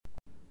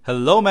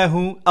Hello, मैं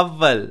हूं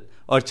अव्वल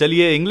और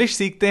चलिए इंग्लिश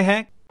सीखते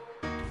हैं।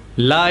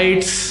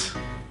 Lights,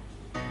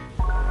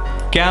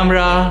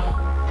 camera,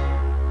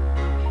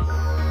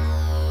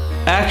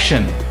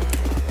 action.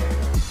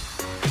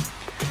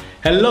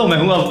 हेलो, मैं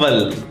हूं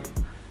अव्वल।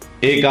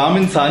 एक आम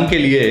इंसान के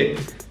लिए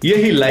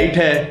यही लाइट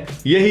है,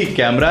 यही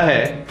कैमरा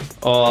है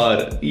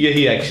और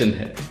यही एक्शन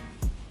है।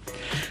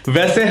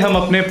 वैसे हम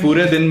अपने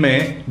पूरे दिन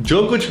में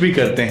जो कुछ भी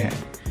करते हैं,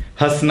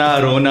 हंसना,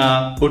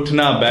 रोना,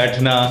 उठना,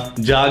 बैठना,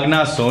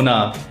 जागना,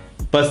 सोना,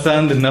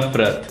 पसंद,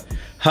 नफरत,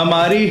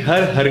 हमारी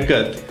हर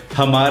हरकत,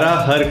 हमारा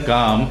हर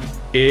काम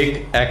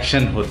एक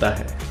एक्शन होता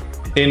है।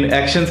 इन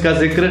एक्शंस का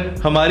जिक्र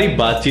हमारी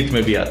बातचीत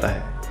में भी आता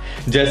है।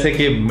 जैसे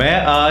कि मैं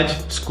आज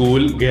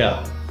स्कूल गया,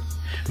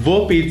 वो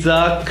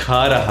पिज्जा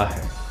खा रहा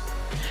है,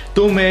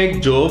 तुम एक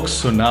जोक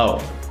सुनाओ।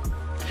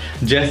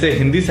 जैसे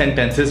हिंदी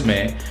सेंटेंसेस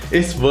में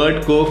इस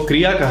वर्ड को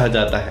क्रिया कहा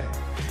जाता है,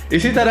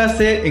 इसी तरह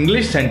से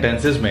इंग्लिश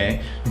सेंटेंसेस में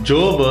जो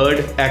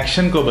वर्ड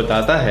एक्शन को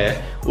बताता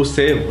है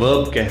उसे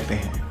वर्ब कहते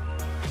हैं।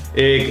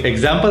 एक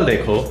एग्जाम्पल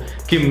देखो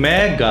कि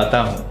मैं गाता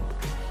हूं,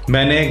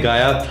 मैंने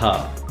गाया था,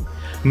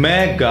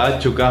 मैं गा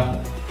चुका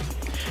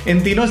हूं।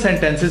 इन तीनों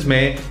सेंटेंसेस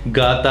में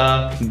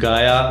गाता,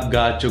 गाया,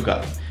 गा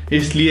चुका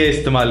इसलिए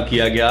इस्तेमाल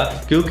किया गया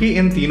क्योंकि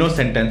इन तीनों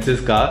सेंटेंसेस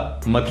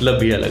का मतलब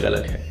भी अलग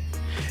अलग है।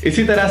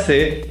 इसी तरह से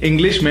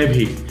इंग्लिश में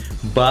भी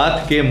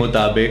बात के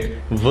मुताबिक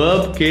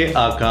वर्ब के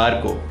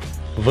आकार को,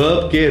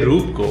 वर्ब के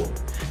रूप को,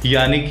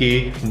 यानी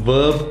कि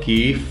वर्ब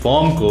की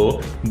फॉर्म को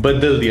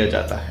बदल दिया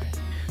जाता है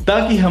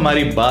ताकि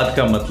हमारी बात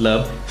का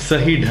मतलब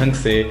सही ढंग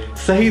से,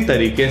 सही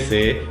तरीके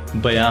से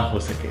बयां हो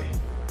सके।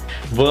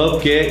 वर्ब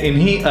के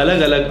इन्हीं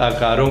अलग अलग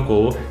आकारों को,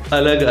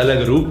 अलग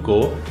अलग रूप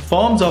को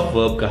फॉर्म्स ऑफ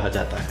वर्ब कहा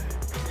जाता है।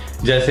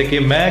 जैसे कि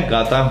मैं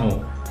गाता हूं,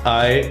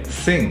 आई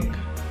सिंग।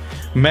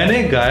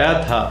 मैंने गाया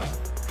था,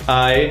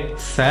 आई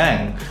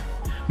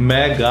सैंग।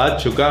 मैं गा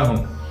चुका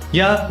हूं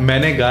या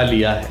मैंने गा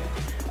लिया है,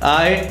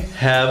 आई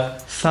हैव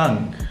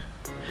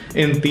संग।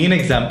 इन तीन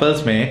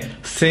एग्जाम्पल्स में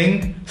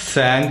सिंग,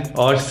 सैंग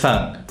और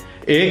संग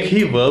एक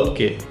ही वर्ब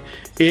के,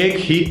 एक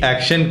ही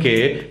एक्शन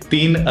के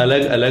तीन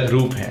अलग अलग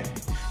रूप हैं,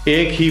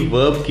 एक ही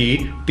वर्ब की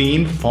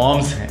तीन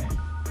फॉर्म्स हैं।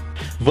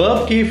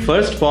 वर्ब की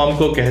फर्स्ट फॉर्म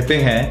को कहते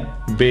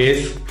हैं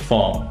बेस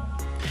फॉर्म।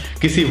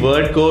 किसी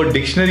वर्ड को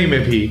डिक्शनरी में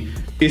भी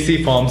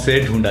इसी फॉर्म से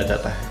ढूंढा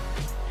जाता है।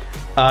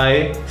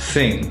 आई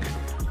सिंग,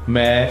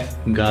 मैं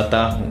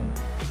गाता हूं।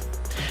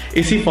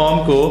 इसी फॉर्म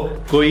को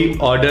कोई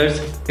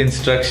ऑर्डर्स,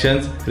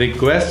 इंस्ट्रक्शंस,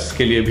 रिक्वेस्ट्स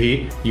के लिए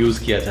भी यूज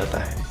किया जाता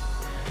है।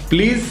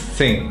 प्लीज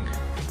सिंग,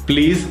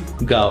 प्लीज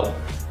गाओ।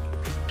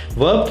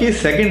 वर्ब की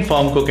सेकंड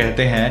फॉर्म को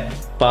कहते हैं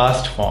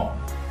past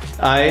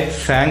form. I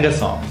सैंग a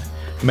song,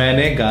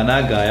 मैंने गाना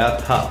गाया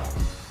था।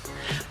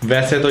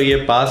 वैसे तो ये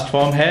पास्ट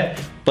फॉर्म है,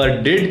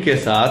 पर डिड के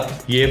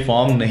साथ ये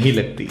फॉर्म नहीं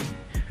लगती।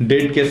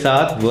 डिड के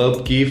साथ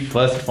वर्ब की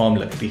फर्स्ट फॉर्म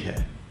लगती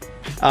है।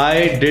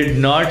 I did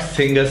not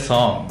Singh a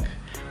song,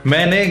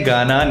 मैंने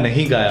गाना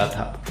नहीं गाया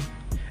था।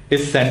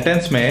 इस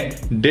सेंटेंस में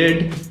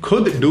डिड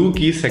खुद डू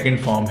की सेकंड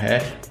फॉर्म है,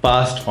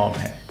 पास्ट फॉर्म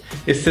है।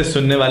 इससे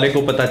सुनने वाले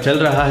को पता चल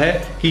रहा है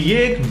कि ये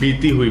एक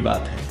बीती हुई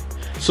बात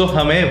है। सो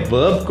हमें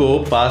वर्ब को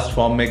पास्ट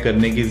फॉर्म में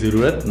करने की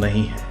जरूरत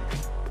नहीं है।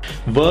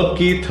 वर्ब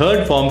की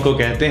थर्ड फॉर्म को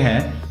कहते हैं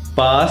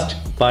past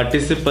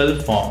participle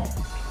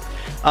form.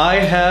 I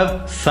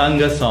have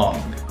संग अ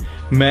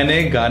सॉन्ग,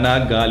 मैंने गाना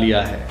गा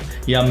लिया है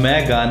या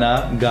मैं गाना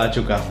गा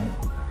चुका हूं।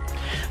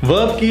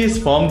 वर्ब की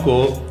इस फॉर्म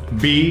को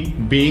बी,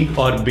 बीइंग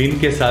और बीन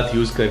के साथ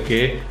यूज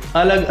करके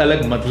अलग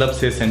अलग मतलब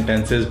से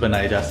सेंटेंसेस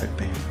बनाए जा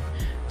सकते हैं।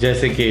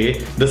 जैसे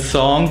कि द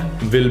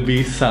सॉन्ग विल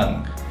बी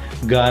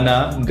संग, गाना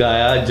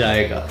गाया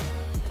जाएगा।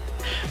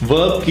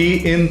 वर्ब की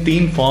इन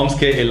तीन फॉर्म्स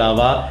के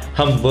अलावा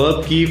हम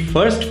वर्ब की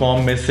फर्स्ट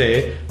फॉर्म में से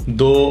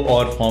दो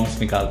और फॉर्म्स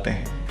निकालते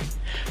हैं।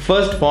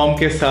 फर्स्ट फॉर्म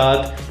के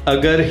साथ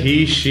अगर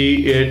ही, शी,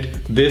 इट,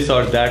 दिस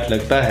और दैट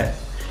लगता है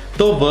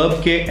तो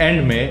वर्ब के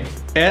एंड में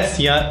एस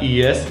या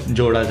ईएस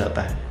जोड़ा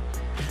जाता है।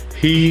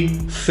 ही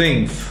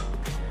सिंग्स,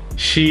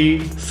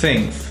 शी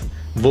सिंग्स,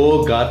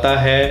 वो गाता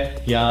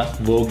है या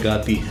वो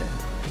गाती है।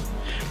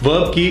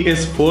 वर्ब की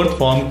इस फोर्थ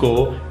फॉर्म को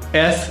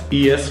एस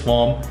ईएस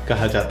फॉर्म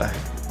कहा जाता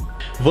है।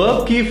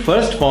 वर्ब की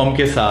फर्स्ट फॉर्म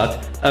के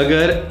साथ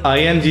अगर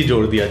आईएनजी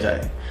जोड़ दिया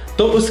जाए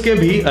तो उसके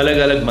भी अलग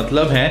अलग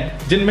मतलब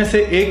हैं, जिनमें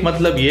से एक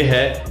मतलब यह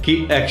है कि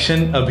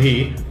एक्शन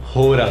अभी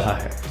हो रहा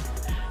है।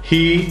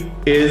 ही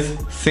इज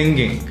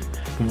सिंगिंग,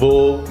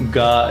 वो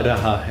गा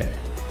रहा है।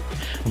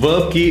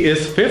 वर्ब की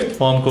इस फिफ्थ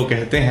फॉर्म को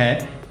कहते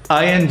हैं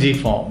आईएनजी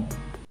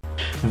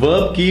फॉर्म।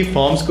 वर्ब की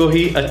फॉर्म्स को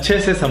ही अच्छे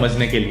से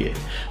समझने के लिए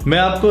मैं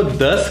आपको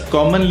 10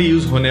 कॉमनली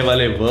यूज होने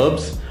वाले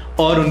वर्ब्स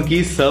और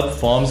उनकी सब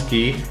फॉर्म्स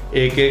की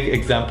एक एक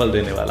एग्जाम्पल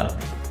देने वाला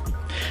हूं।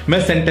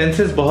 मैं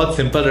सेंटेंसेस बहुत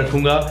सिंपल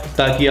रखूंगा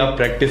ताकि आप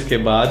प्रैक्टिस के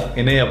बाद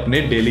इन्हें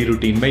अपने डेली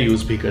रूटीन में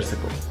यूज भी कर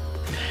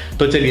सको।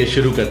 तो चलिए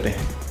शुरू करते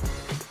हैं।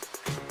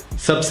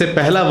 सबसे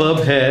पहला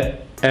वर्ब है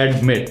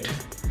एडमिट।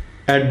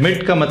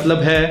 एडमिट का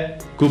मतलब है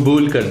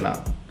कबूल करना,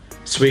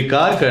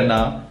 स्वीकार करना,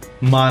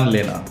 मान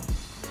लेना।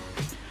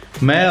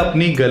 मैं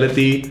अपनी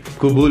गलती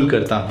कबूल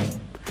करता हूं।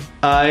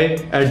 I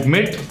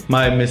admit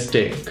my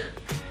mistake.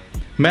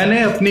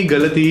 मैंने अपनी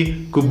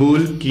गलती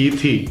कबूल की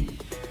थी।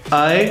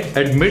 I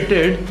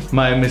admitted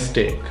my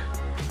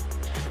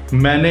mistake।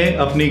 मैंने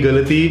अपनी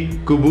गलती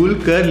कबूल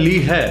कर ली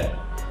है।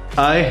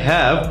 I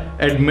have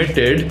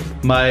admitted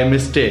my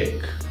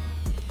mistake।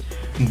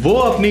 वो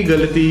अपनी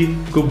गलती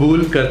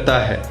कबूल करता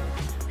है।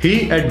 He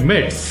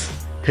admits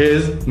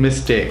his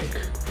mistake।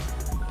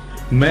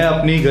 मैं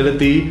अपनी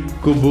गलती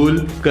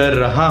कबूल कर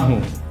रहा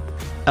हूं।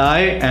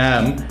 I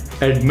am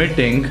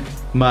admitting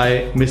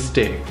my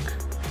mistake।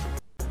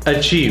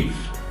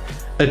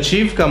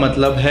 Achieve का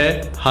मतलब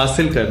है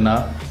हासिल करना,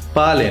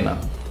 पा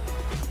लेना।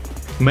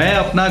 मैं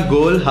अपना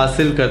गोल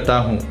हासिल करता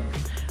हूं।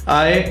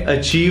 I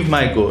achieve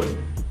my goal।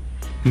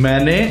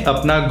 मैंने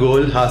अपना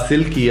गोल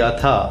हासिल किया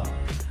था।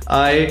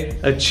 I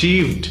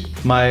achieved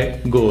my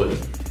goal।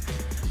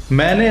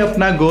 मैंने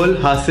अपना गोल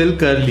हासिल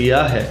कर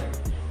लिया है।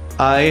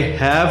 I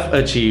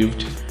have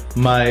achieved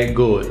my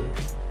goal।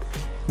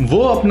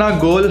 वो अपना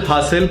गोल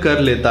हासिल कर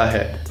लेता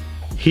है।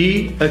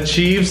 He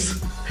achieves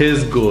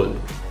his goal।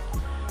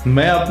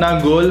 मैं अपना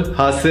गोल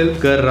हासिल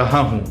कर रहा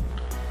हूं।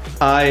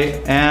 I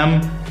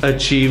am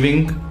achieving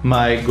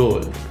my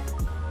goal।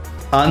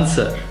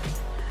 Answer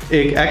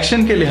एक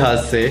एक्शन के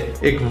लिहाज से,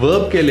 एक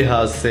वर्ब के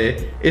लिहाज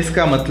से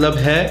इसका मतलब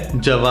है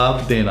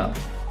जवाब देना।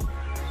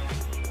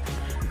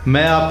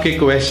 मैं आपके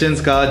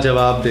क्वेश्चंस का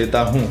जवाब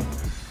देता हूं।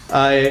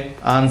 I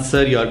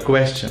answer your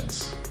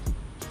questions।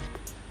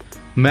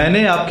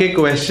 मैंने आपके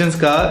क्वेश्चंस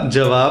का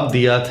जवाब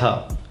दिया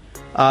था।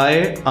 I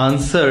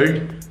answered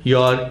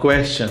your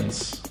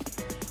questions।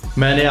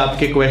 मैंने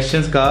आपके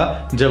क्वेश्चंस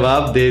का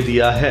जवाब दे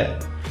दिया है।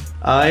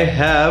 I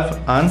have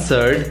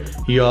answered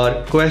your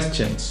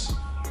questions।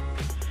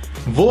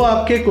 वो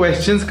आपके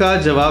क्वेश्चंस का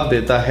जवाब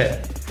देता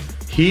है।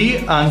 He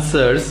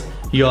answers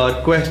your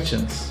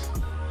questions।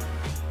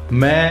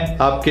 मैं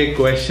आपके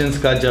क्वेश्चंस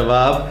का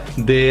जवाब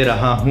दे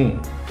रहा हूं।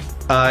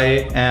 I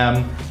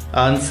am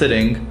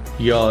answering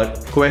your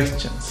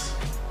questions।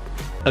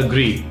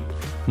 Agree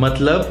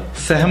मतलब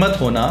सहमत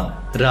होना,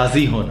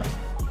 राजी होना।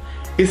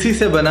 इसी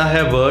से बना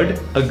है वर्ड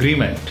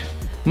अग्रीमेंट,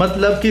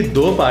 मतलब कि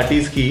दो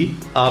पार्टीज की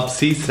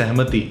आपसी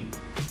सहमति।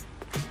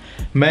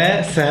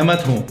 मैं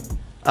सहमत हूं।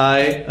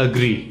 I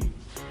agree।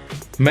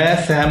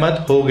 मैं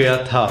सहमत हो गया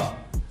था।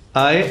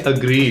 I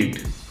agreed।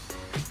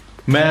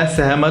 मैं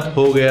सहमत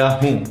हो गया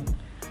हूं।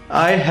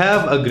 I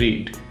have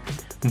agreed।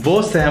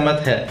 वो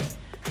सहमत है।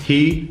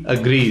 He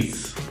agrees।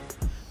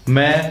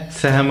 मैं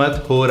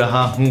सहमत हो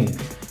रहा हूं।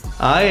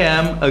 I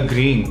am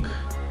agreeing।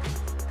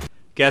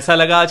 कैसा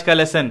लगा आज का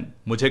लेसन?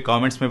 मुझे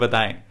कमेंट्स में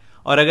बताएं।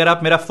 और अगर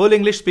आप मेरा full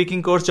English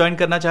speaking course join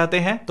करना चाहते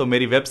हैं तो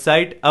मेरी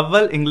वेबसाइट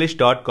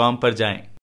awwalenglish.com पर जाएं।